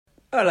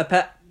Hello,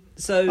 Pat.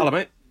 So, Hello,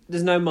 mate.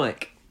 there's no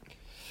mic.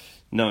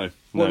 No,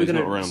 What are we he's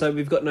not around. So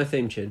we've got no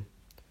theme tune.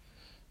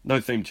 No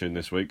theme tune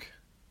this week,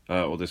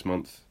 or this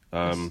month.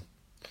 Do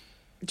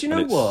you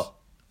know what?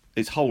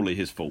 It's wholly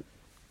his fault.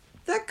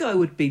 That guy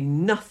would be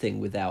nothing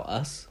without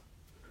us.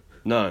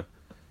 No,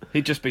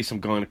 he'd just be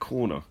some guy in a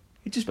corner.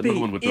 He'd just But be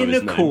no one would know in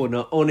his a name.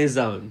 corner on his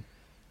own.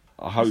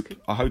 I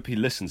hope he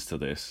listens to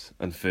this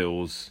and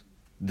feels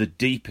the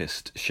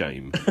deepest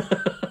shame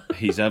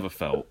he's ever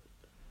felt.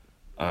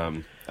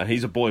 And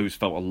he's a boy who's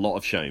felt a lot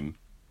of shame.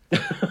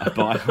 But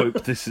I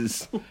hope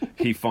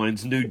he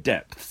finds new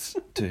depths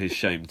to his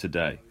shame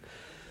today.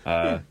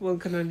 One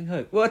can only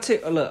hope. Well,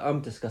 look,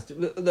 I'm disgusted.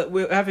 Look,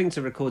 we're having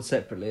to record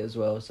separately as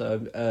well, so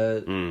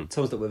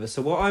Tom's not with us.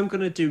 So what I'm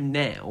going to do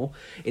now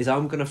is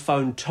I'm going to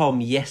phone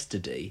Tom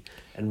yesterday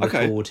and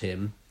record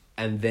him,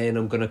 and then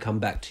I'm going to come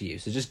back to you.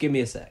 So just give me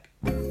a sec.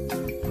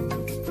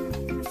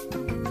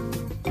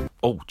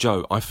 Oh,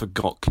 Joe, I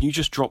forgot. Can you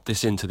just drop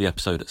this into the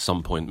episode at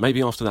some point?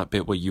 Maybe after that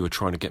bit where you were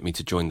trying to get me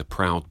to join the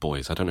Proud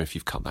Boys. I don't know if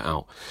you've cut that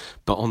out.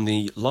 But on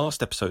the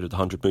last episode of the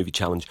 100 Movie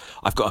Challenge,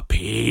 I've got a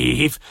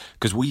peeve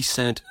because we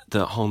said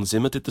that Hans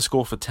Zimmer did the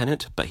score for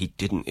Tenet, but he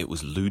didn't. It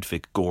was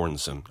Ludwig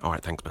Göransson. All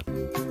right, thanks, man.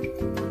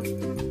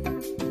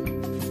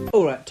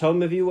 All right,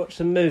 Tom, have you watched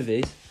some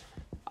movies?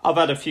 I've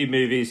had a few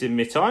movies in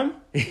my time.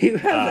 You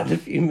have had a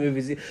few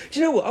movies. Do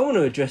you know what? I want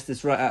to address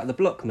this right out of the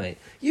block, mate.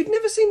 You'd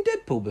never seen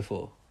Deadpool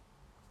before?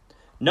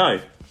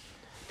 No.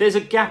 There's a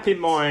gap in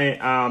my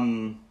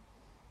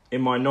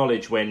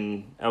knowledge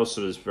when Elsa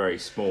was very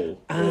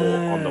small or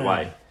on the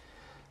way,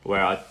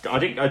 where I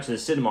didn't go to the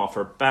cinema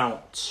for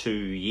about 2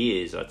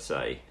 years, I'd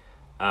say,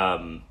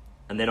 and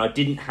then I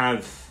didn't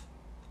have.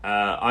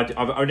 I've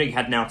only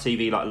had Now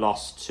TV like the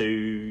last 2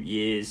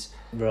 years.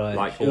 Right.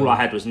 Like sure. all I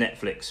had was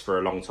Netflix for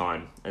a long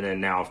time, and then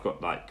now I've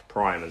got like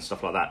Prime and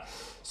stuff like that.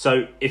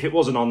 So if it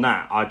wasn't on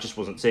that, I just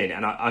wasn't seeing it,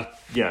 and I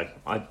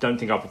don't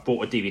think I've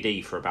bought a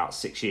DVD for about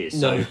 6 years.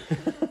 So No.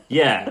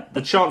 yeah,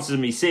 the chances of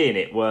me seeing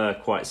it were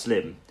quite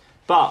slim,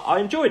 but I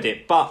enjoyed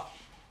it. But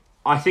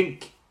I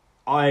think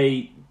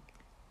I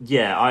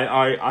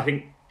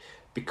think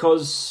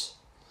because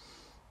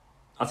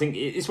I think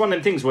it's one of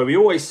them things where we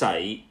always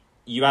say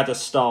you add a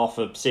star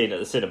for seeing it at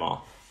the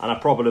cinema. And I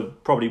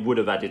probably would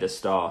have added a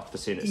star for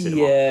seeing it at the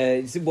cinema.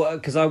 Yeah,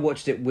 because I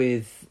watched it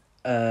with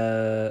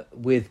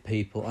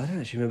people. I don't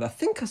actually remember. I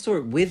think I saw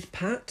it with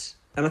Pat,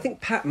 and I think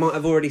Pat might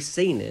have already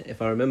seen it,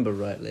 if I remember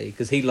rightly,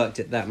 because he liked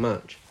it that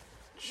much.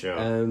 Sure.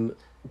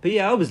 But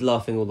yeah, I was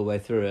laughing all the way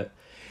through it.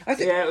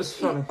 Yeah, it was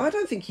funny. I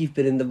don't think you've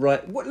been in the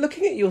right...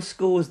 Looking at your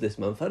scores this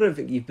month, I don't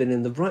think you've been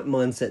in the right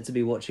mindset to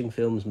be watching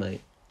films, mate.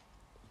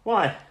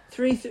 Why?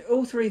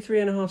 All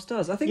 3.5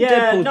 stars. I think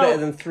Yeah, Deadpool's no. better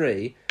than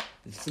 3.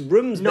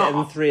 Room's better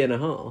than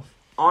 3.5.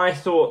 I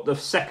thought the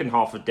second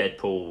half of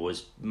Deadpool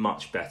was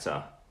much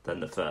better than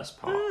the first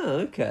part.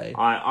 Oh, okay.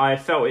 I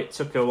felt it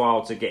took a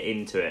while to get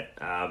into it,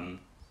 and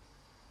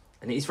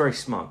it is very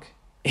smug.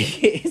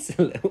 It is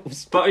a little...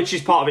 But which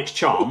is part of its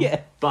charm.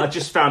 Yeah. But I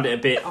just found it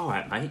a bit, all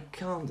right, mate,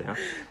 calm down.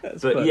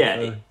 That's But quite yeah,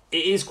 funny.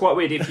 it is quite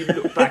weird. If you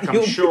look back,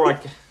 I'm sure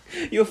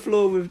Your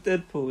flaw with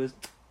Deadpool is...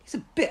 He's a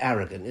bit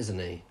arrogant, isn't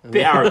he?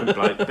 Bit arrogant,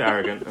 bloke. Bit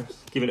arrogant.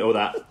 Giving it all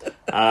that.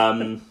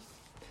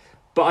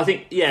 But I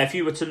think, yeah, if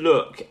you were to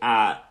look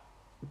at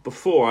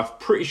before, I'm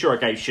pretty sure I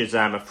gave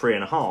Shazam a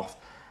 3.5.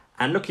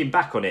 And looking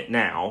back on it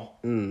now,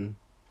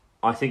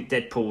 I think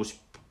they're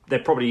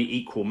probably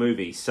equal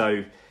movies.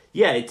 So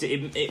yeah,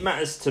 it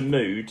matters to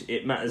mood.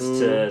 It matters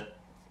to.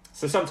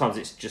 So sometimes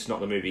it's just not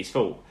the movie's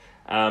fault.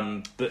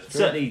 But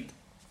certainly,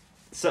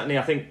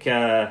 I think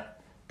the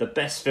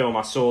best film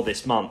I saw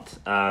this month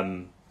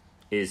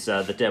is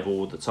The Devil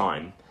All the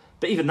Time.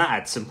 But even that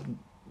had some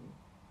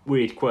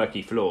weird,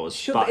 quirky flaws.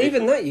 Sure, but but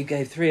even that you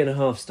gave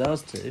 3.5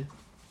 stars to.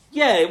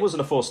 Yeah, it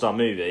wasn't a 4-star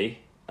movie.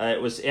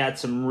 It had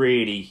some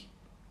really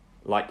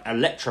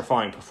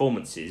electrifying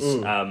performances.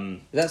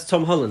 That's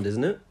Tom Holland,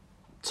 isn't it?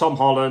 Tom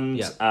Holland.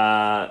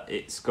 Yeah.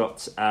 It's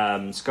got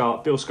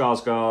Bill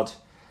Skarsgård.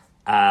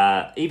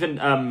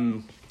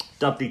 Even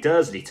Dudley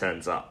Dursley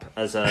turns up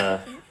as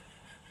a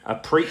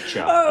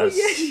preacher. Oh,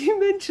 yes, you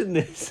mentioned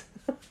this.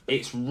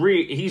 He's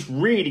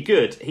really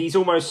good. He's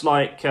almost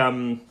like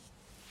a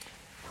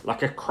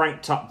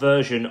cranked up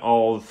version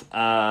of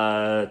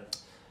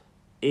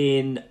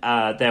in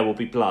There Will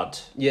Be Blood.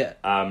 Yeah.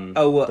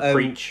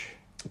 Preach.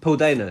 Paul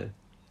Dano.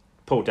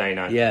 Paul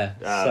Dano. Yeah,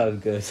 so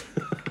good.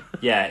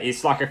 Yeah,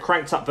 it's like a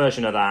cranked up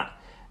version of that.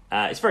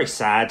 It's very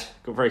sad.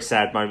 Got very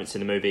sad moments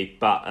in the movie,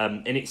 but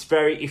and it's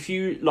very. If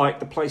you like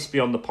The Place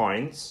Beyond the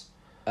Pines,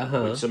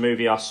 which is a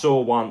movie I saw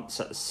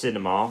once at the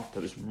cinema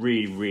that was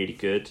really, really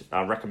good.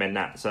 I recommend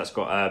that. So that's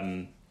got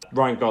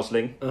Ryan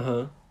Gosling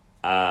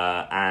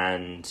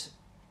and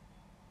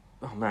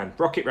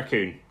Rocket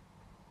Raccoon.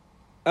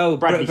 Oh,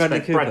 Bradley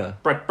Cooper.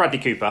 Bradley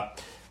Cooper.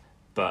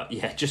 But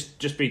yeah,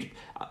 just be.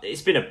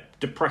 It's been a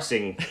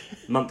depressing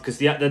month because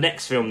the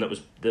next film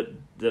that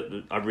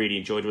I really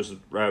enjoyed was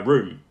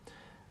Room.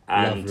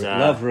 And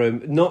Love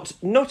Room.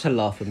 Not a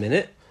laugh a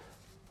minute.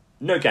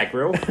 No gag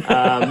reel.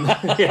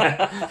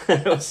 Yeah,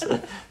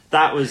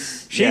 That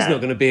was... She's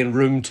not going to be in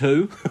room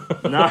 2.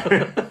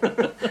 No.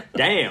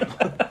 Damn.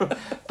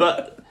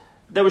 But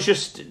there was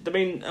just... I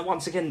mean,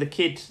 once again, the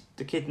kid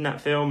in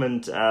that film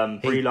and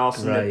Brie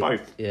Larson, they're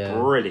both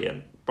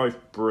brilliant.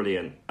 Both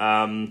brilliant.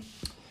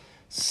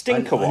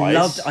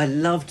 Stinker-wise... I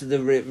loved the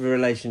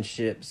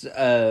relationships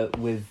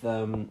with...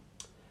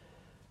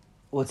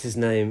 what's his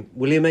name?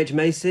 William H.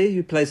 Macy,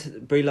 who plays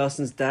Brie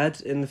Larson's dad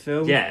in the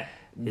film. Yeah.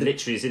 He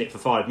literally is in it for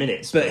 5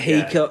 minutes. But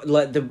he can't...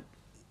 Like,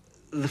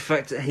 the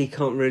fact that he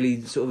can't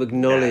really sort of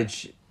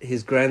acknowledge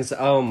his grandson.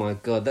 Oh my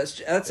god,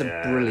 that's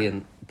a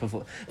brilliant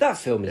performance. That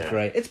film is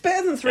great. It's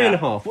better than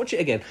 3.5. Watch it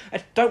again.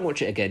 Don't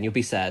watch it again. You'll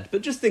be sad,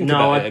 but just think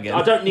about it again.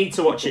 I don't need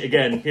to watch it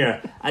again.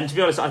 Yeah, and to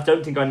be honest, I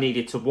don't think I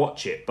needed to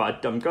watch it,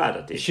 but I'm glad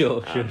I did.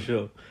 Sure.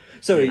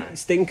 Sorry,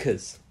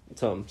 Stinkers,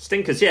 Tom.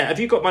 Stinkers. Yeah.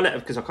 Have you got my letter?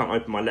 Because I can't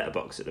open my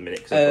letterbox at the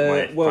minute. Cause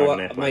I've got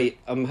my phone mate,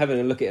 I'm having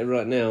a look at it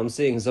right now. I'm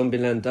seeing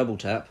Zombieland Double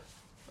Tap.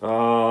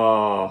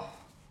 Oh,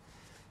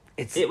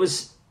 it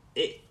was.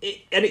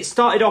 And it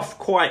started off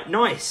quite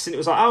nice, and it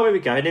was like, oh, here we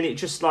go, and then it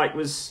just like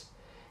was,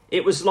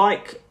 it was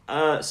like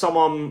it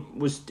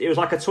was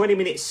like a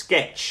 20-minute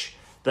sketch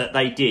that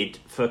they did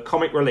for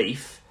Comic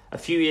Relief a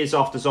few years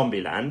after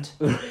Zombieland,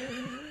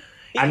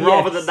 and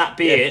rather than that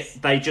be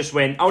it, they just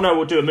went, oh no,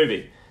 we'll do a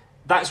movie.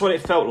 That's what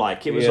it felt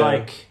like. It was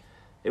like,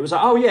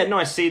 oh yeah,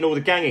 nice seeing all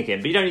the gang again,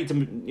 but you don't need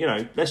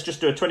to, let's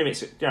just do a 20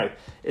 minutes.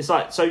 It's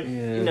like, so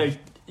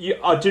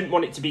I didn't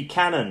want it to be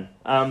canon.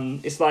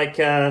 It's like.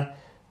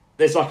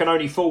 There's like an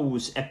Only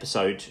Fools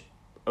episode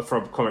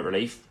from Comic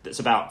Relief that's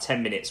about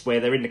 10 minutes where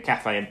they're in the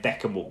cafe and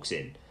Beckham walks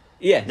in.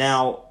 Yes.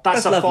 Now,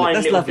 that's a fine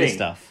little lovely thing.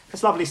 Stuff.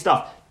 That's lovely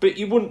stuff. But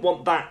you wouldn't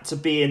want that to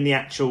be in the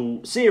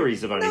actual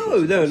series of Only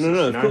Fools.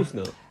 No, of course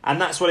not. And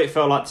that's what it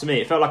felt like to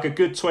me. It felt like a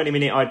good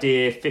 20-minute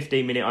idea,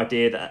 15-minute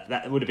idea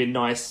that would have been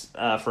nice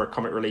for a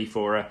Comic Relief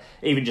or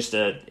even just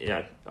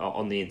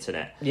on the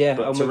internet. Yeah,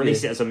 but to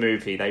release it as a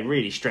movie, they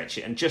really stretch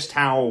it. And just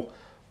how...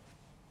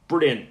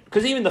 brilliant,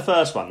 because even the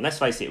first one, let's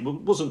face it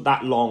wasn't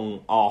that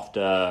long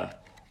after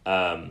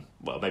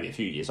maybe a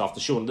few years after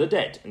Shaun of the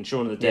Dead, and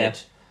Shaun of the Dead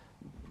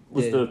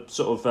was the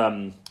sort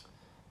of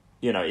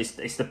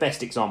it's the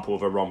best example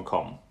of a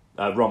rom-com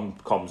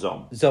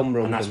zom.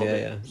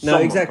 No,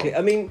 exactly.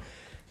 I mean,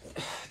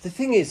 the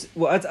thing is,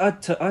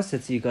 I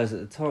said to you guys at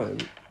the time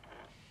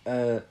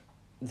that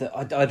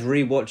I'd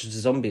rewatched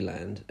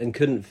Zombieland and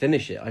couldn't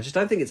finish it. I just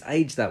don't think it's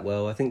aged that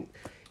well. I think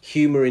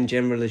humour in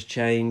general has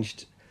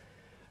changed.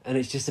 And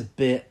it's just a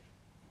bit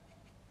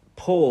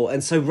poor.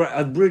 And so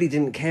I really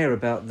didn't care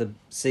about the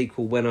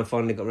sequel when I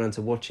finally got around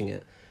to watching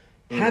it.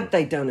 Had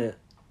they done it,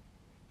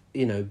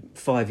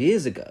 5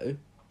 years ago...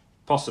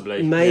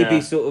 Possibly. Maybe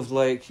sort of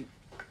like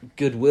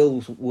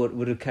goodwill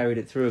would have carried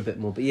it through a bit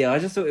more. But yeah, I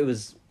just thought it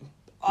was...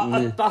 I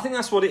think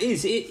that's what it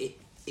is.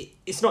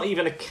 It's not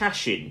even a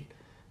cash-in.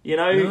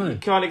 No. You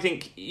kind of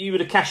think you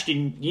would have cashed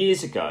in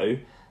years ago...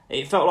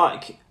 It felt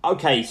like,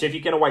 okay, so if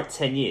you're going to wait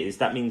 10 years,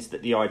 that means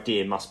that the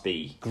idea must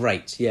be...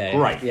 great,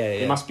 Great. Yeah.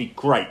 It must be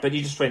great. But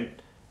you just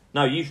went...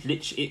 No, you've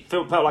literally... It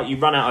felt like you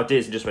ran out of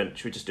ideas and just went,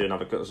 should we just do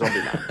another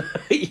Zombieland?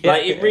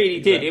 It really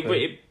did.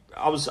 Exactly.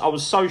 I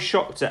was so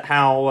shocked at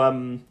how...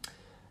 I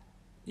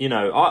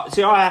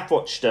have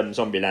watched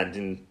Zombieland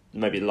in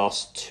maybe the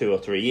last 2 or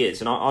 3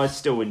 years, and I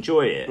still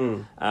enjoy it.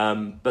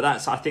 But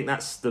I think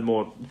that's the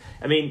more...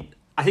 I mean...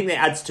 I think that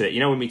adds to it.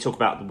 When we talk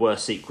about the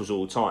worst sequels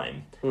all the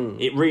time,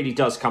 it really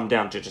does come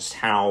down to just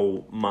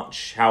how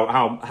much,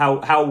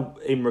 how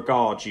in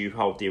regard you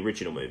hold the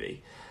original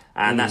movie,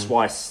 and that's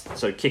why.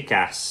 So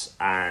Kick-Ass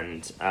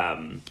and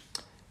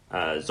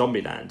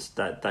Zombieland,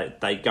 that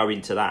they go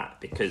into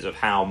that because of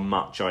how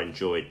much I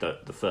enjoyed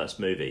the first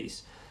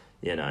movies,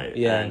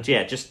 and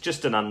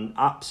just an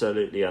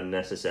absolutely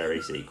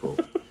unnecessary sequel.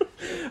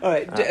 All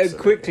right,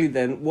 quickly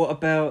then, what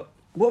about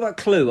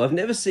Clue? I've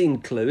never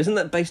seen Clue. Isn't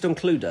that based on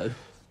Cluedo?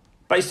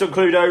 Based on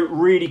Cluedo,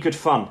 really good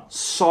fun.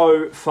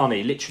 So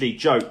funny. Literally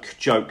joke.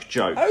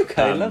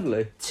 Okay,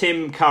 lovely.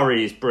 Tim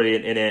Curry is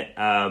brilliant in it.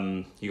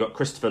 You got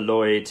Christopher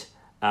Lloyd,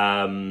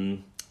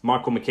 Michael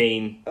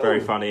McKean,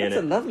 very funny in it.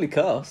 That's a lovely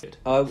cast.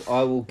 I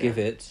will give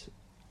it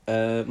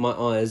my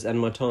eyes and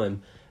my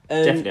time.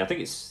 Definitely. I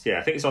think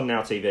it's on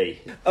Now TV.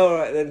 All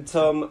right then,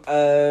 Tom.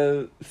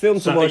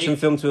 Film to watch and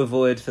film to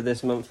avoid for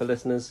this month for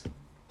listeners.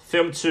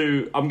 It's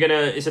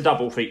a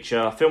double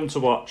feature. Film to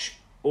watch,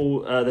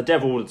 The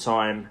Devil All the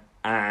Time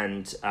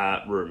and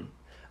Room.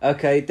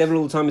 Okay, Devil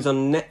All the Time is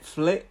on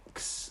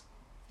Netflix.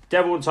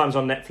 Devil All the Time's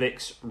on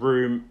Netflix.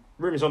 Room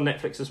is on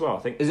Netflix as well, I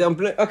think. Is it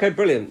on? Okay,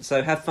 brilliant.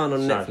 So have fun on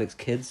Netflix,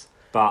 kids.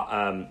 But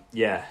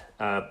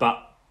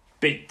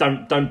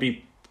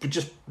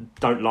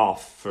don't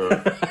laugh for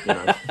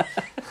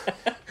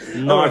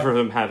Neither of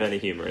them have any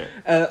humour in it.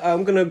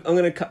 I'm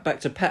gonna cut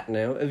back to Pat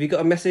now. Have you got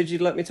a message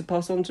you'd like me to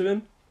pass on to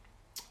him?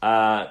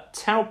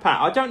 Tell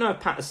Pat. I don't know if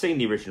Pat has seen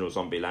the original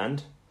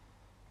Zombieland.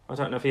 I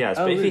don't know if he has,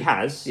 but if he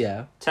has,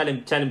 tell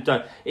him.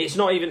 Don't. It's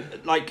not even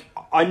like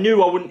I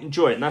knew I wouldn't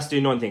enjoy it, and that's the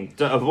annoying thing.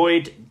 To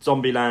avoid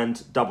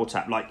Zombieland Double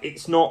Tap. Like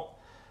it's not.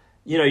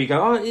 You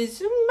go, it's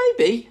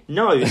maybe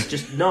no. It's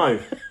just no.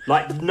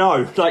 Like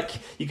no. Like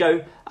you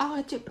go, Oh,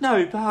 I did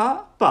no,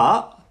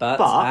 but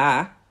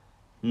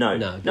no,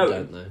 they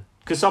don't know.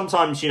 Because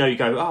sometimes you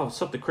go, oh,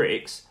 sub the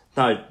critics.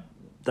 No,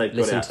 they've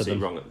got it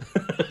absolutely wrong.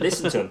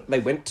 Listen to them. They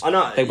went. I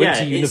know. They went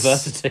to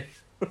university.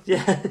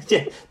 Yeah,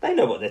 they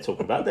know what they're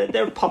talking about.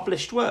 They're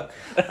published work.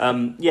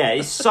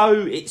 It's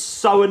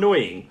so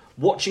annoying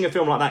watching a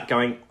film like that.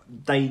 Going,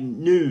 they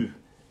knew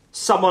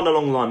someone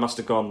along the line must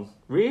have gone,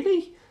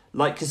 really?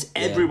 Like, because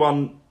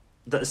everyone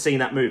that has seen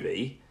that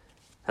movie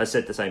has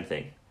said the same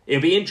thing.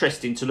 It'll be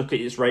interesting to look at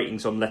its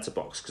ratings on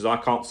Letterboxd, because I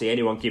can't see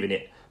anyone giving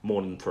it more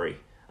than 3.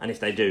 And if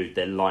they do,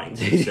 they're lying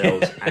to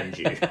themselves and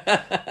you.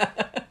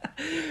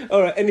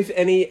 All right.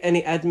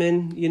 Any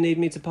admin you need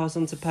me to pass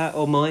on to Pat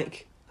or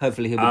Mike?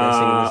 Hopefully he'll be there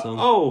singing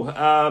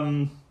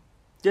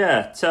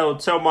the song.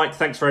 Tell Mike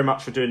thanks very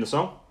much for doing the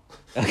song.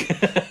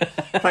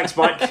 Thanks,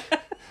 Mike.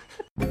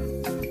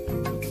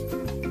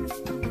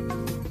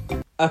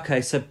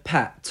 Okay, so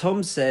Pat,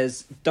 Tom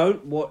says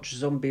don't watch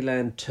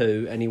Zombieland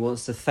 2 and he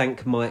wants to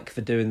thank Mike for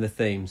doing the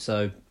theme.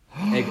 So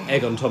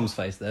egg on Tom's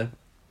face there.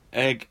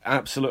 Egg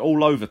absolutely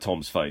all over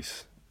Tom's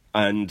face.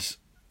 And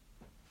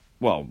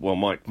well,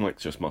 Mike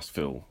just must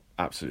feel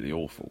absolutely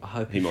awful. I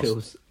hope he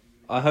feels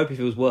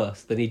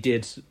worse than he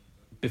did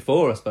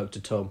before I spoke to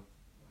Tom.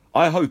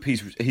 I hope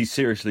he's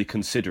seriously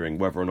considering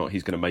whether or not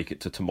he's going to make it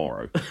to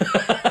tomorrow.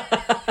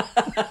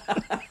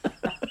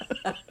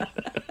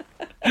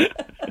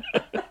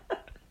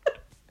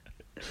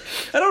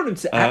 I don't want him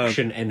to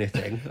action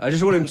anything. I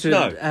just want him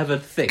to have a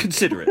think.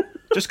 Consider it.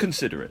 Just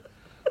consider it.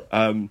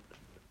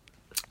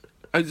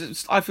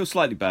 I feel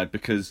slightly bad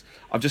because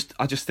I just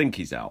think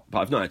he's out, but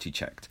I've not actually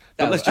checked.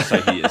 But let's just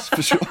say he is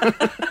for sure.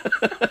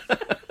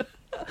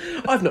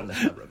 I've not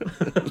left that room.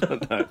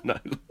 No.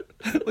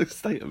 Look,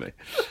 stay to me.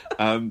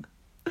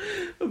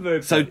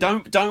 So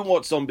don't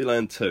watch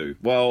Zombieland 2.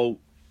 Well,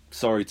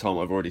 sorry, Tom,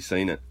 I've already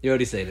seen it. You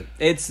already seen it.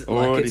 It's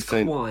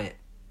quite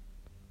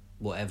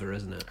whatever,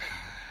 isn't it?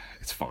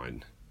 It's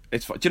fine.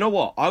 It's fine. Do you know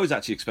what? I was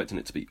actually expecting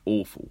it to be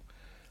awful.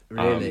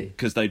 Really?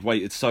 Because they'd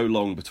waited so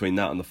long between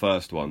that and the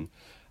first one,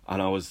 and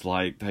I was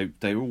like,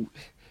 they all.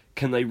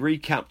 Can they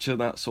recapture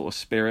that sort of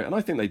spirit? And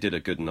I think they did a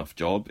good enough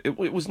job. It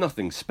was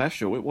nothing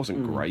special. It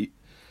wasn't great,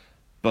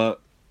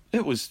 but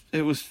it was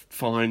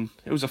fine.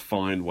 It was a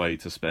fine way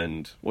to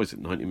spend. What is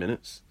it? 90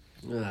 minutes?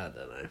 I don't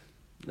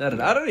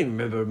know. I don't even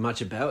remember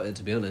much about it,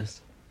 to be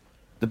honest.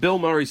 The Bill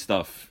Murray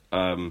stuff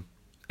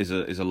is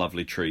a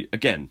lovely treat.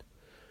 Again,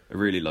 a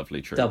really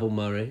lovely treat. Double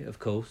Murray, of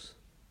course.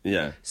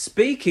 Yeah.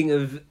 Speaking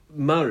of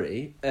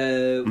Murray,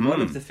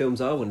 one of the films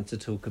I wanted to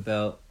talk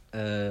about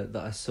that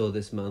I saw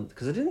this month,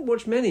 because I didn't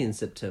watch many in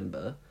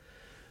September,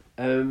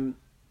 I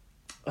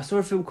saw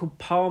a film called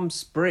Palm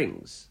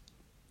Springs,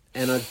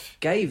 and I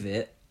gave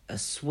it a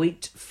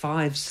sweet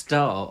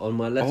 5-star on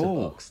my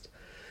Letterboxd.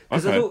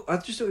 Because I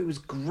just thought it was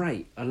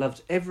great. I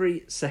loved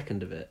every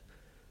second of it.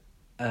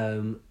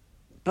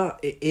 But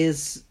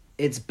it's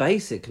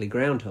basically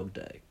Groundhog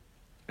Day.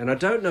 And I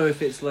don't know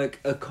if it's like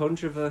a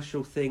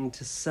controversial thing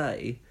to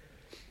say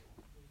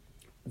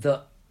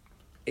that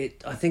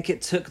I think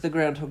it took the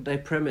Groundhog Day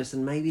premise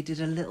and maybe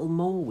did a little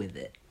more with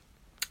it.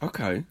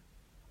 Okay.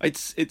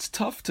 It's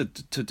tough to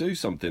do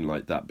something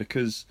like that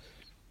because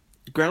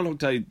Groundhog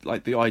Day,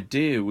 like the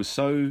idea was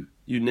so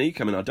unique.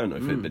 I mean, I don't know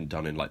if it had been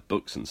done in like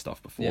books and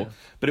stuff before,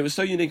 but it was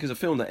so unique as a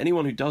film that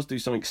anyone who does do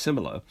something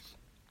similar,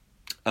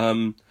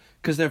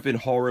 because there have been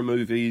horror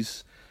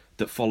movies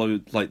that follow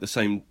like the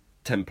same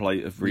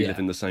template of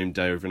reliving the same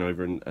day over and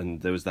over,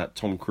 and there was that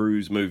Tom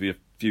Cruise movie a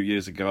few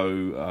years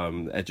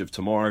ago, Edge of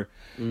Tomorrow,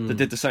 that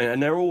did the same,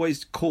 and they're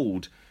always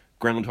called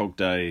Groundhog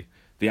Day,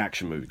 the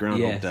action movie,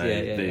 Groundhog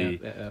Day.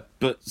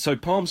 But so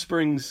Palm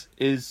Springs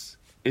is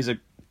a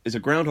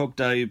Groundhog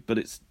Day, but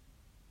it's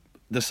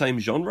the same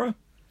genre.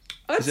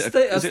 Is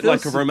it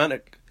like a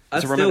romantic?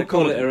 I'd still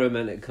call it a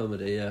romantic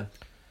comedy. Yeah.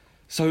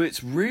 So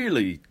it's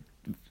really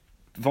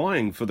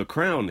vying for the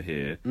crown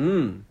here.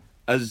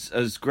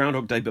 As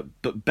Groundhog Day,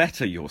 but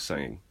better. You're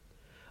saying?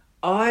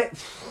 I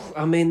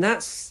mean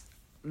that's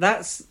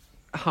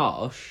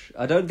harsh.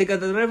 I don't know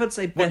if I'd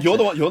say better.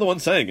 Well, you're the one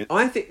saying it.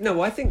 I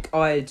think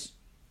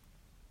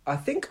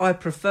I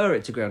prefer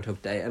it to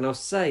Groundhog Day, and I'll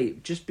say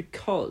just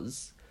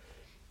because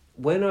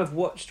when I've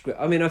watched,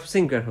 I've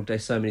seen Groundhog Day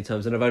so many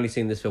times, and I've only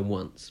seen this film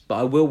once, but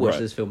I will watch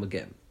this film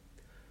again.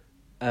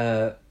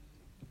 But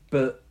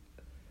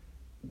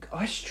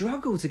I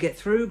struggle to get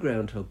through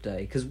Groundhog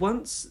Day because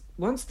once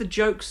the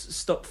jokes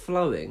stop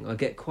flowing, I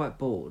get quite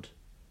bored.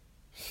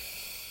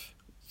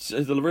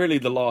 So really,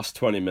 the last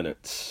 20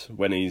 minutes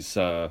when he's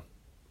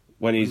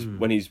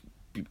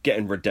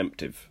getting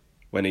redemptive,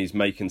 when he's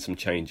making some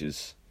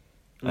changes,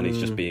 and he's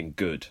just being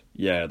good.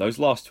 Yeah, those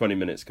last 20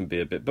 minutes can be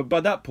a bit, but by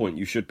that point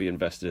you should be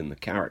invested in the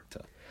character,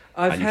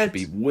 you should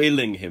be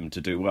willing him to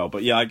do well.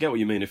 But yeah, I get what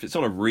you mean. If it's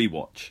on a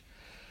rewatch,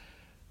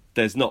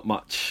 there's not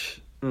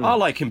much. I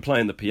like him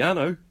playing the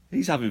piano.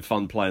 He's having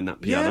fun playing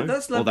that piano,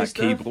 that's lovely or that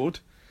stuff. keyboard.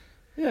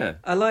 Yeah,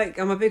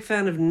 I'm a big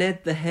fan of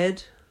Ned the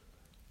Head.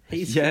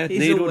 He's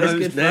Needle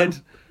Nose Ned.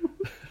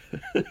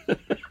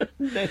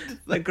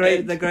 The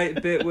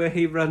great bit where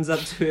he runs up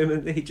to him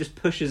and he just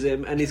pushes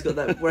him, and he's got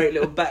that great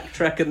little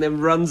backtrack and then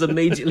runs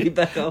immediately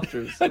back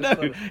after him. So I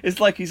know. funny. It's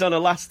like he's on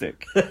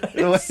elastic.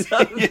 It's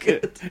so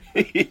good.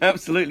 He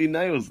absolutely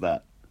nails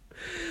that.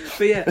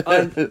 But yeah,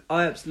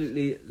 I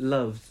absolutely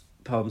loved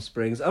Palm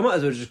Springs. I might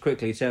as well just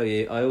quickly tell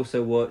you, I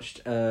also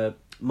watched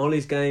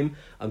Molly's Game.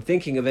 I'm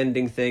thinking of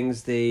ending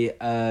things, the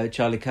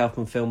Charlie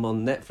Kaufman film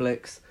on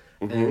Netflix,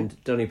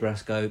 and Donnie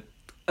Brasco.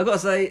 I've got to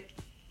say,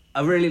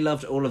 I really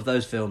loved all of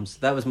those films.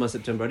 That was my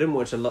September. I didn't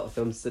watch a lot of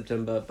films in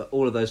September, but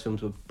all of those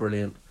films were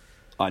brilliant.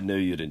 I knew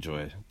you'd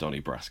enjoy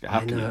Donnie Brasco.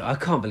 I know. I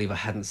can't believe I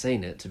hadn't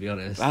seen it, to be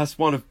honest.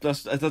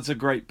 That's a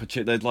great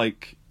picture. They're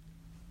like,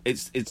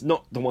 it's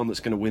not the one that's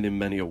going to win him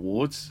many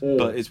awards,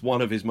 but it's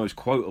one of his most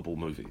quotable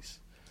movies.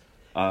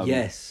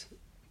 Yes.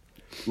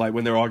 Like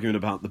when they're arguing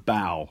about the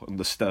bow and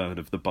the stern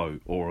of the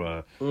boat,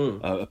 or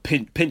a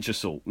pinch of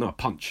salt. No, a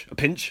punch. A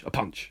pinch, a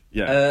punch.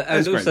 Yeah.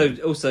 And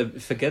also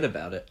forget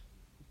about it.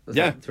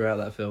 Throughout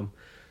that film,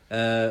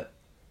 it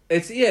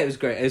was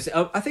great.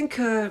 I think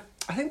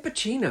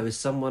Pacino is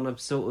someone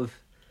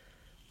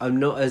I'm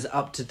not as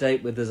up to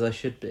date with as I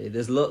should be. I think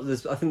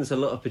there's a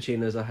lot of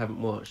Pacinos I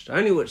haven't watched. I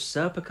only watched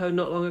Serpico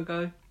not long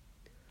ago.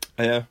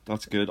 Yeah,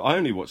 that's good. I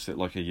only watched it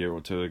like a year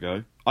or two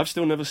ago. I've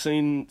still never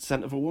seen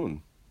Scent of a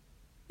Woman.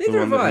 Neither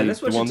have I.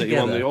 Let's watch it together. The one that he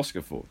won the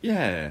Oscar for.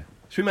 Yeah.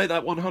 Should we make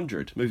that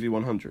 100? Movie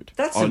 100?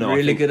 That's a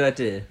really good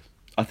idea.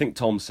 I think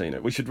Tom's seen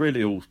it. We should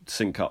really all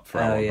sync up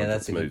for our 100th movie.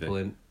 That's a good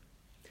point.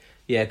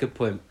 Yeah, good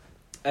point.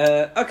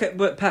 Okay,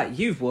 but Pat,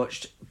 you've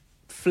watched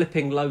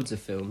flipping loads of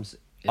films.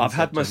 I've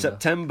had my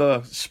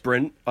September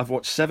sprint. I've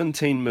watched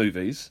 17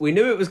 movies. We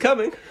knew it was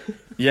coming.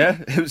 Yeah,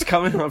 it was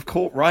coming. I've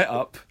caught right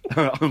up.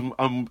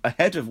 I'm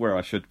ahead of where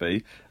I should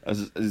be,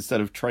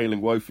 instead of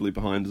trailing woefully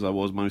behind as I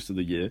was most of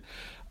the year.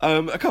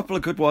 A couple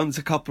of good ones,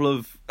 a couple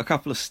of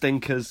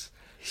stinkers,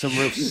 some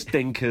real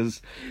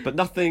stinkers, but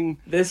nothing.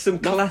 There's some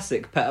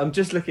classic Pat. I'm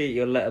just looking at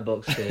your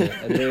letterbox here,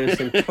 and there is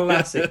some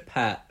classic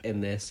Pat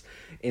in this.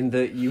 In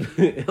that you,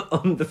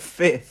 on the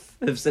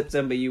 5th of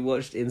September, you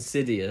watched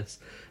Insidious,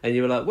 and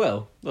you were like,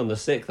 well, on the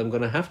 6th, I'm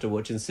going to have to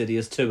watch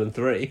Insidious 2 and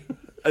 3.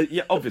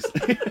 Yeah,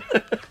 obviously.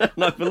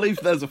 And I believe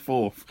there's a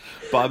 4th,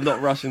 but I'm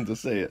not rushing to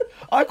see it.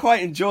 I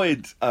quite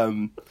enjoyed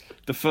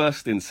the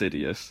first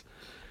Insidious.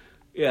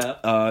 Yeah.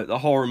 The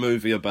horror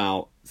movie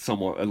about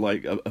someone,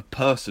 like a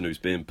person who's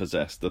being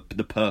possessed. The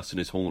person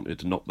is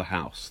haunted, not the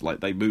house.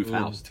 Like, they move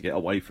house to get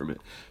away from it,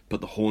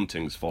 but the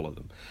hauntings follow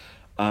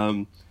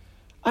them.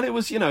 And it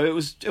was,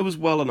 it was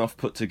well enough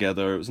put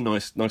together. It was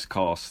nice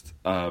cast.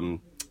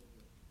 And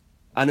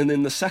then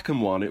in the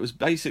second one, it was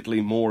basically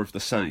more of the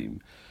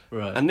same.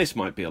 Right. And this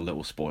might be a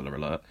little spoiler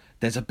alert.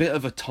 There's a bit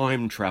of a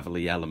time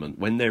travel-y element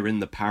when they're in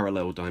the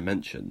parallel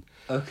dimension.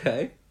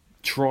 Okay.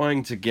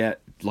 Trying to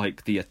get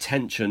like the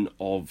attention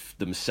of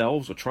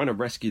themselves or trying to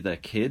rescue their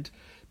kid.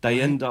 They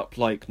end up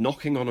like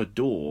knocking on a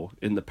door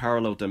in the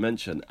parallel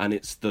dimension, and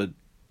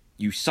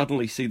you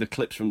suddenly see the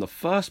clips from the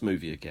first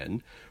movie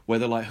again, where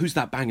they're like, who's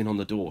that banging on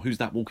the door? Who's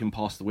that walking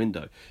past the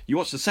window? You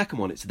watch the second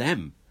one, it's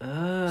them.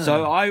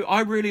 So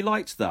I really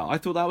liked that. I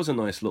thought that was a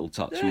nice little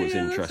touch and was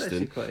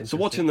interesting. So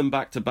watching them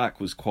back to back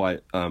was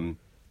quite,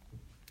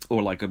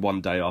 or like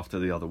one day after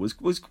the other, was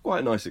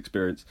quite a nice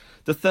experience.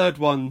 The third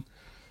one,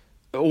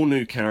 all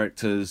new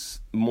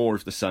characters, more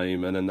of the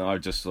same, and then I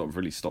just sort of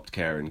really stopped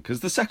caring. Because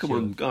the second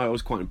one, I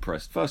was quite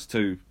impressed. First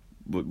two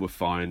were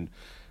fine.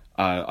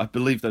 I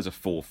believe there's a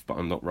 4th, but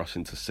I'm not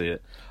rushing to see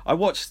it. I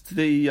watched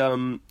the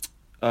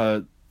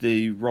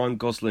Ryan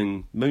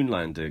Gosling moon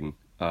landing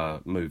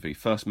movie,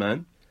 First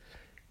Man.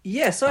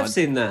 Yes, I've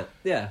seen that.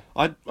 Yeah.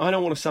 I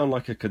don't want to sound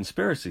like a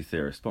conspiracy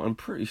theorist, but I'm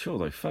pretty sure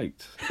they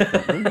faked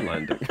that moon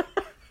landing.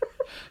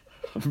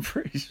 I'm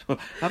pretty sure.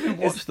 Having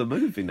watched the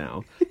movie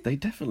now, they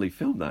definitely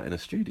filmed that in a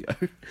studio.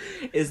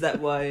 Is that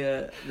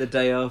why the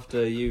day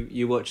after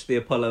you watched the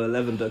Apollo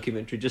 11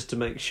 documentary just to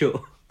make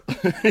sure?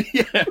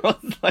 Yeah, I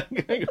was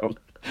like, hang on.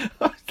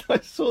 I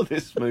saw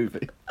this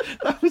movie.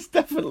 That was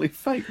definitely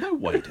fake. No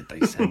way did they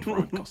send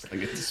Ryan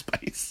Gosling into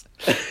space.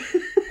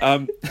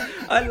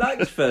 I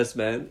liked First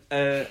Man,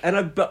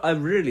 but I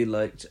really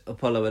liked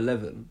Apollo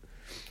 11.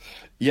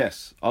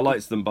 Yes, I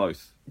liked them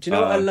both. Do you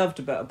know what I loved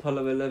about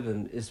Apollo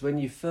 11 is when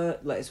you first,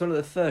 it's one of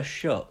the first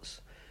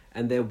shots,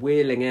 and they're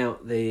wheeling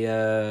out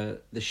the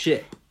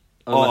ship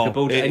on like a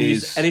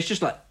bulldozer, and it's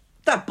just like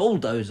that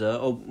bulldozer,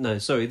 or no,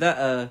 sorry,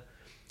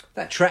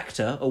 that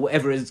tractor or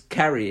whatever is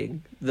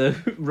carrying the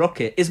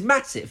rocket is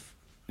massive.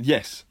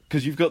 Yes,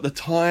 because you've got the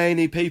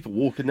tiny people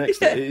walking next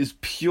to it. It is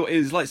pure. It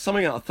is like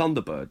something out of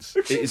Thunderbirds.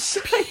 It is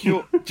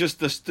pure. Just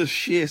the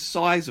sheer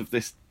size of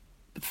this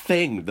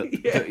thing that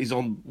is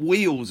on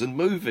wheels and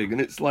moving, and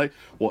it's like,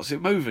 what's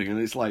it moving? And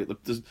it's like,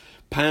 just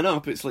pan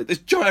up. It's like this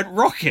giant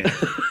rocket.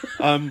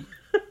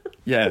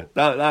 Yeah,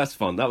 that's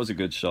fun. That was a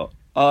good shot.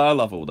 I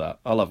love all that.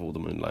 I love all the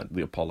moonlight,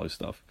 the Apollo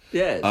stuff.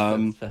 Yeah,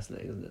 it's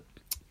fascinating, isn't it?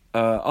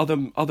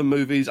 Other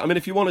movies. I mean,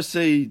 if you want to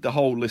see the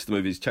whole list of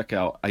movies, check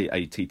out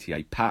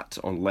AATTA Pat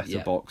on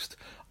Letterboxd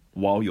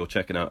while you're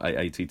checking out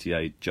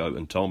AATTA Joe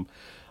and Tom.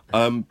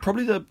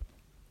 Probably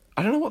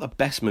I don't know what the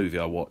best movie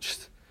I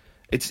watched.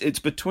 It's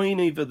between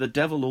either The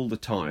Devil All the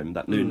Time,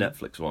 that new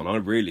Netflix one. I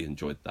really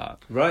enjoyed that.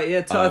 Right,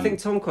 yeah. I think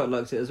Tom quite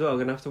liked it as well. I'm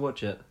gonna have to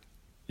watch it.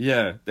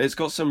 Yeah, it's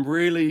got some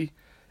really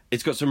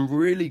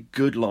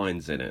good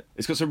lines in it.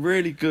 It's got some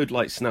really good,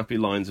 like, snappy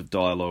lines of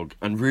dialogue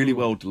and really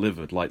well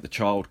delivered. Like, the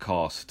child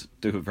cast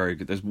do a very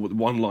good. There's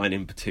one line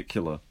in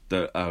particular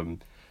that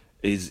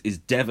is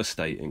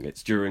devastating.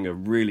 It's during a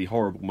really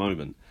horrible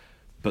moment,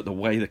 but the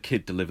way the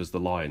kid delivers the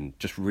line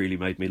just really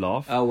made me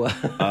laugh. Oh,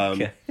 well,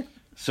 okay.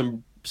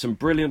 Some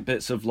brilliant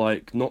bits of,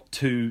 like, not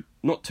too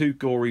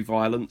gory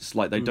violence.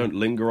 Like, they don't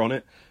linger on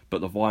it, but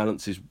the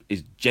violence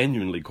is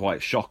genuinely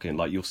quite shocking.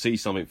 Like, you'll see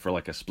something for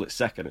like a split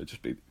second, it'll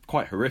just be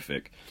quite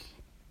horrific.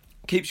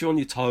 Keeps you on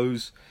your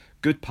toes,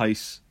 good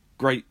pace,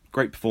 great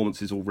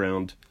performances all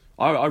round.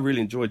 I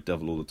really enjoyed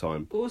Devil All the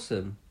Time.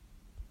 Awesome.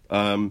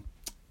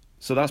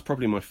 So that's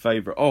probably my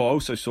favourite. Oh, I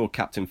also saw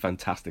Captain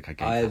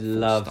Fantastic. I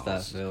loved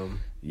that film.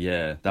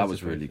 Yeah, that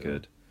was really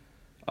good.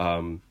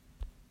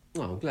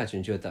 Oh, I'm glad you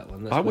enjoyed that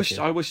one. I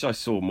wish I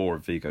saw more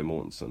of Viggo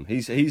Mortensen.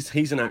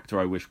 He's an actor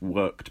I wish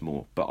worked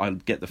more, but I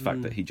get the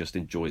fact that he just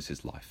enjoys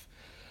his life.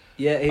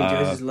 Yeah, he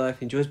enjoys his life.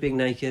 He enjoys being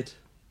naked.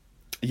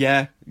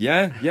 Yeah.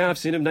 I've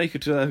seen him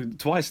naked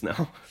twice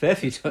now. Fair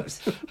few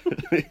times.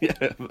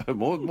 Yeah,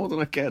 more than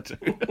I care to.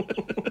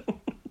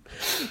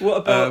 What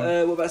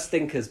about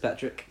stinkers,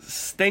 Patrick?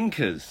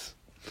 Stinkers.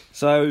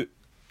 So,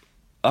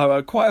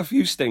 quite a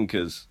few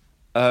stinkers.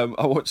 I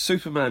watched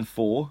Superman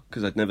 4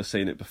 because I'd never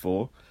seen it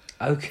before.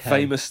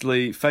 Okay.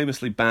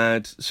 Famously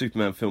bad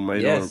Superman film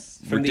made on a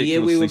from the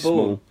year we were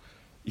born.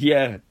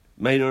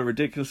 Made on a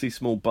ridiculously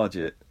small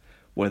budget,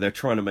 where they're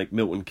trying to make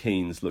Milton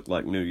Keynes look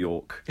like New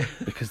York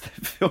because they're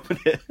filming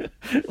it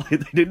like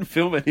they didn't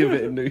film any of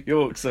it in New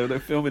York, so they're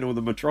filming all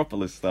the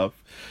Metropolis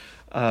stuff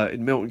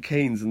in Milton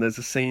Keynes. And there's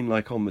a scene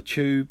like on the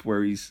tube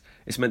where it's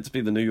meant to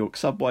be the New York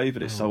subway,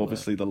 but it's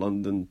obviously the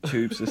London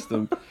tube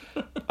system.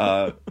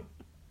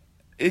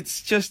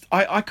 It's just,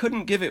 I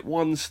couldn't give it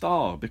 1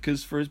 star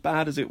because for as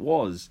bad as it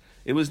was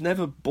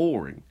never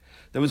boring.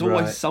 There was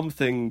always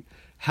something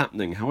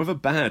happening. However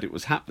bad it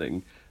was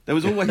happening, there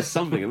was always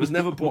something. It was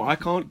never boring. I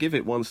can't give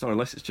it 1 star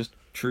unless it's just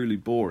truly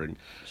boring.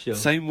 Sure.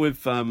 Same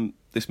with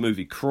this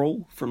movie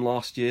Crawl from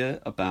last year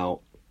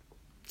about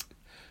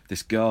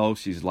this girl.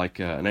 She's like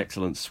an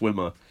excellent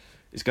swimmer.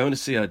 Is going to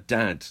see her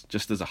dad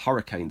just as a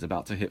hurricane's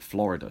about to hit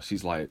Florida.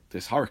 She's like,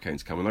 this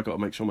hurricane's coming. I've got to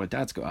make sure my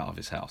dad's got out of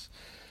his house.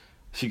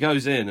 She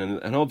goes in,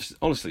 and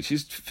honestly, she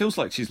feels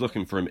like she's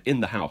looking for him in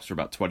the house for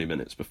about 20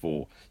 minutes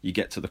before you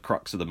get to the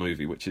crux of the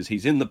movie, which is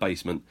he's in the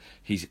basement,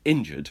 he's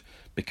injured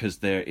because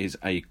there is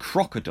a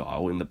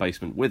crocodile in the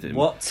basement with him.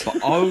 What? But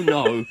oh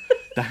no,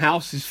 the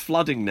house is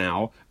flooding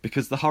now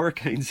because the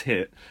hurricane's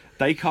hit.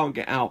 They can't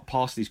get out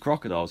past these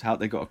crocodiles.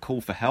 They got a call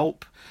for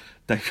help.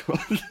 They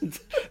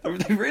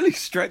really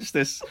stretched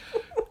this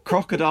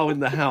crocodile in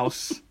the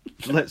house.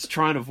 Let's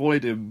try and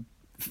avoid him.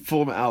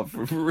 Form it out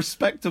for a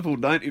respectable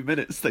 90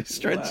 minutes. They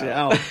stretch it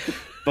out,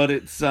 but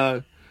it's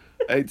not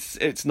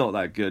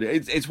that good.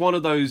 It's one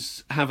of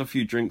those have a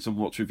few drinks and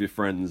watch with your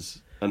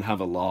friends and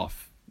have a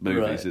laugh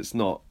movies.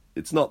 Right.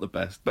 It's not the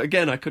best. But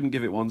again, I couldn't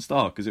give it 1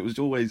 star because there was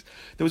always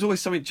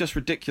something just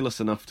ridiculous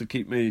enough to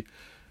keep me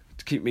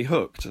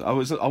hooked. I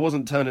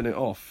wasn't turning it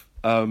off.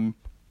 But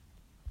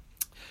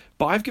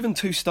I've given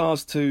 2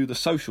 stars to The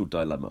Social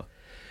Dilemma,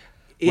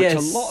 which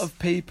a lot of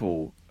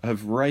people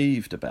have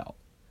raved about.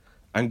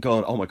 And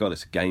gone, oh my god,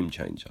 it's a game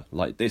changer.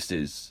 Like, this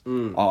is...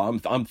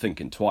 I'm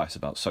thinking twice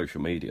about social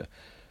media.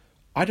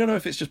 I don't know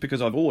if it's just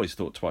because I've always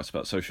thought twice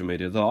about social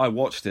media, that I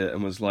watched it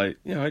and was like,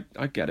 yeah,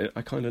 I get it.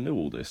 I kind of knew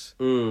all this.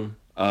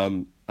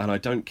 And I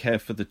don't care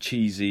for the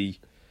cheesy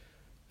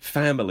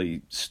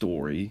family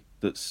story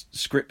that's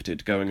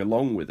scripted going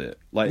along with it.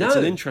 Like, no.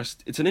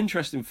 It's an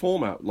interesting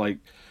format. Like,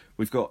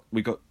 we've got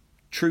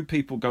true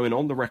people going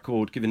on the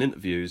record, giving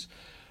interviews.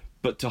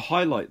 But to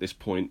highlight this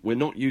point, we're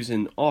not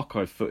using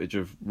archive footage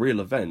of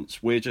real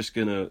events. We're just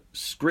going to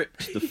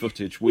script the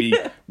footage we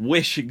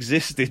wish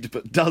existed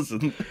but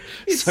doesn't.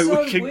 It's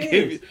so we can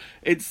weird.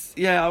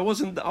 I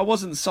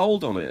wasn't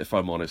sold on it, if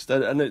I'm honest.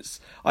 And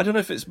I don't know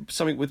if it's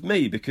something with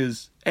me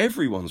because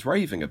everyone's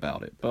raving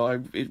about it,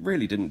 but it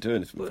really didn't do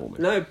anything for me.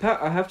 No,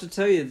 Pat, I have to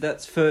tell you,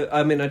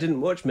 I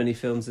didn't watch many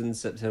films in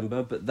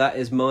September, but that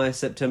is my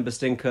September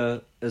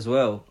stinker as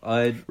well.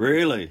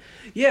 Really?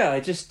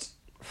 Yeah,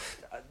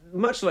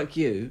 much like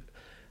you,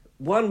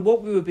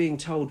 what we were being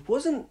told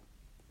wasn't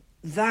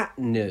that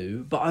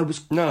new, but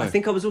I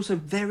think I was also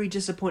very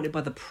disappointed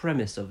by the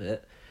premise of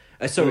it.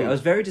 I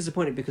was very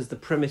disappointed because the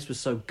premise was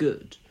so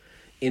good,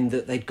 in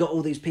that they'd got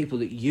all these people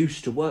that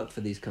used to work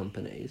for these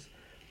companies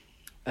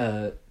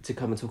to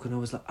come and talk, and I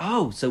was like,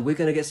 oh, so we're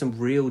going to get some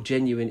real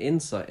genuine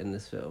insight in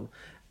this film.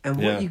 And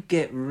what you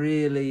get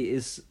really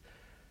is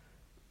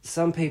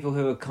some people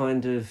who are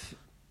kind of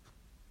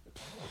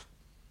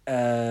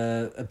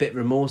a bit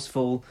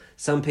remorseful,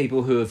 some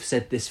people who have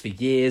said this for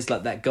years,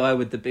 like that guy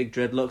with the big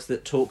dreadlocks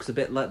that talks a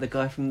bit like the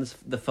guy from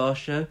the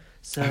Fast Show.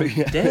 So,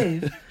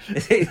 Dave,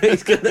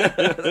 he's got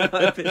that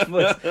high-pitched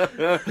voice.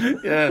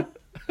 Yeah.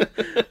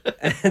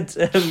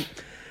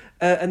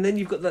 And then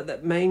you've got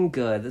that main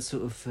guy, that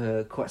sort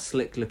of quite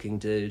slick-looking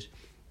dude,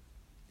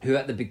 who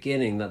at the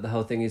beginning, like the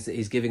whole thing is that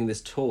he's giving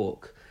this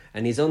talk,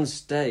 and he's on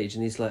stage,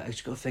 and he's like, I've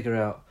just got to figure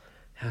out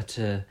how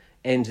to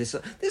end this.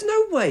 There's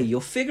no way you're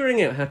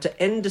figuring out how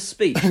to end a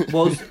speech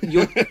whilst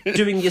you're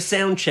doing your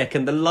sound check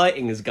and the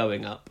lighting is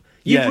going up.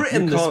 You've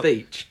written the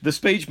speech. The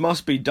speech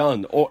must be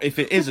done, or if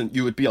it isn't,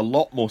 you would be a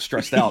lot more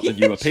stressed out than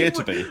you appear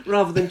to be.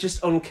 Rather than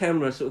just on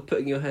camera, sort of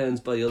putting your hands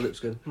by your lips,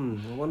 going,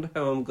 I wonder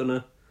how I'm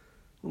gonna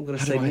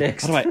say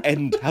next.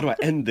 How do I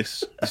end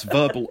this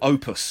verbal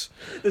opus?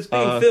 That's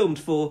being filmed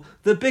for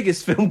the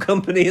biggest film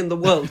company in the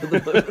world at the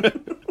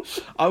moment.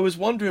 I was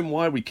wondering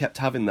why we kept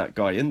having that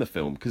guy in the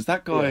film, because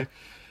that guy,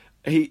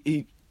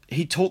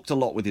 he talked a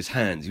lot with his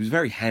hands. He was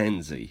very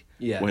handsy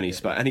when he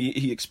spoke, and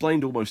he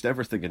explained almost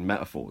everything in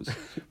metaphors,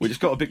 which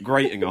just got a bit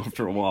grating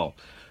after a while.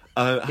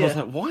 I was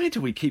like, why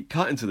do we keep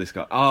cutting to this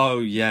guy? Oh,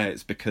 yeah,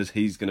 it's because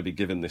he's going to be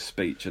giving this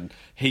speech, and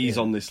he's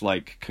on this,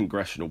 like,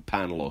 congressional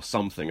panel or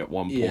something at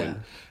one point. Yeah.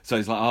 So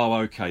he's like, oh,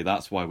 okay,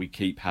 that's why we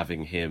keep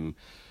having him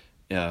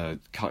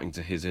cutting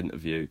to his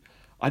interview.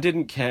 I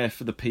didn't care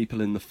for the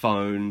people in the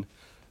phone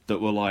that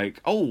were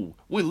like, oh,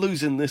 we're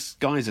losing this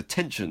guy's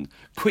attention.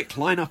 Quick,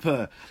 line up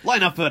an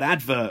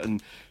advert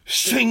and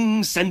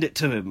send it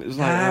to him. It was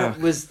like...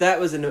 That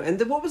was annoying.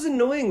 And what was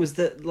annoying was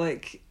that,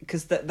 like,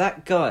 because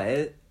that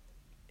guy...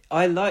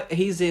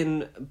 he's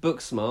in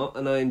Booksmart,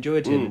 and I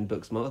enjoyed him in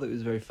Booksmart. I thought it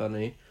was very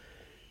funny.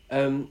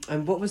 And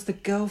what was the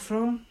girl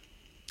from?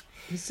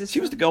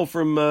 She was the girl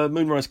from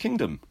Moonrise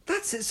Kingdom.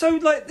 That's it. So,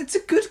 like, it's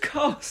a good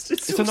cast.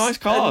 It's a nice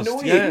cast,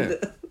 annoying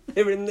that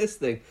they're in this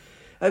thing.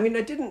 I mean,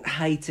 I didn't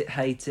hate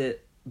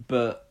it,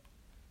 but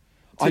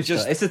it's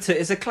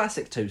a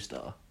classic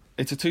 2-star.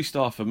 It's a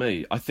 2-star for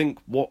me. I think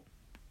what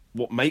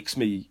makes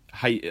me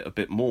hate it a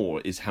bit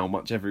more is how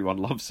much everyone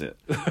loves it.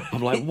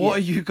 I'm like, what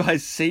are you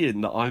guys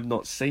seeing that I'm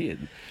not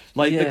seeing?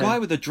 Like, the guy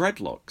with the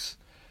dreadlocks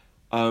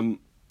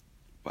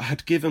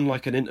had given,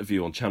 like, an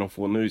interview on Channel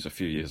 4 News a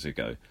few years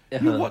ago.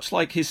 You watch,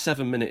 like, his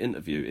 7-minute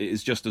interview, it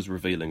is just as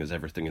revealing as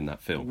everything in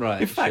that film. Right,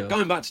 in fact,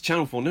 going back to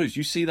Channel 4 News,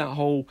 you see that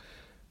whole...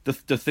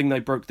 The thing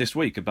they broke this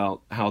week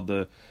about how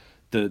the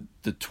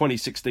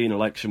 2016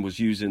 election was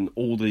using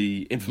all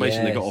the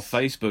information they got off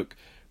Facebook,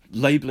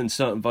 labelling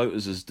certain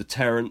voters as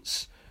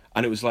deterrents,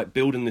 and it was like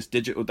building this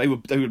digital... They were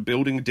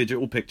building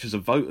digital pictures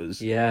of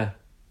voters. Yeah.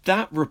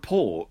 That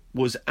report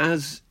was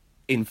as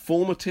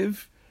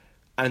informative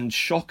and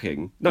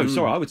shocking... No,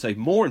 sorry, I would say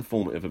more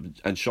informative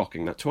and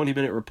shocking, that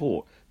 20-minute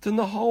report, than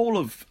the whole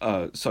of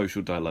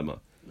Social Dilemma.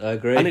 I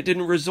agree. And it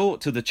didn't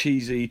resort to the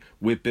cheesy,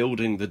 we're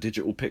building the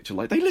digital picture.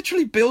 Like, they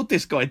literally build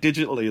this guy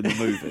digitally in the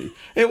movie.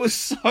 It was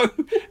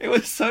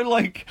so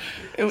like...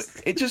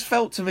 It just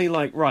felt to me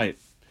like, right,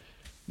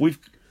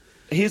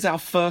 here's our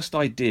first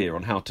idea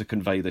on how to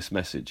convey this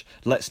message.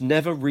 Let's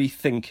never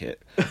rethink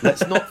it.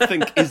 Let's not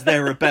think, is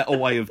there a better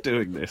way of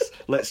doing this?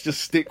 Let's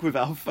just stick with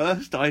our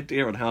first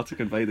idea on how to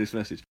convey this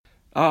message.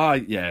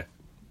 Yeah.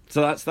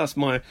 So that's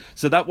my...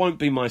 So that won't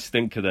be my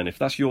stinker then. If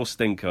that's your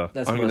stinker,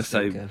 I'm going to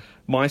say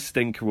my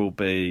stinker will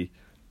be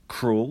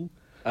Cruel.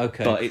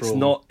 Okay, but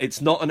Cruel.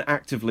 it's not an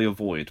actively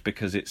avoid,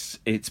 because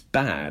it's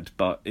bad,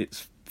 but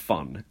it's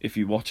fun. If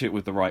you watch it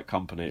with the right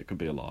company, it could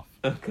be a laugh.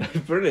 Okay,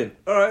 brilliant.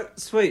 All right,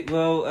 sweet.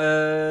 Well,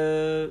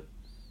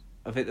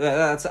 I think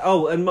that's...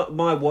 Oh, and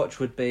my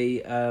watch would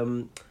be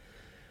Palm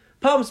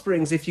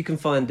Springs. If you can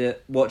find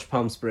it, watch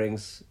Palm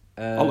Springs.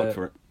 I'll look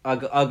for it. I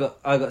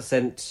got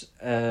sent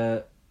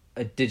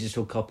a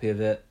digital copy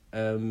of it.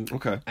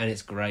 Okay. And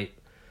it's great.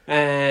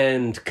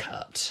 And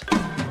cut.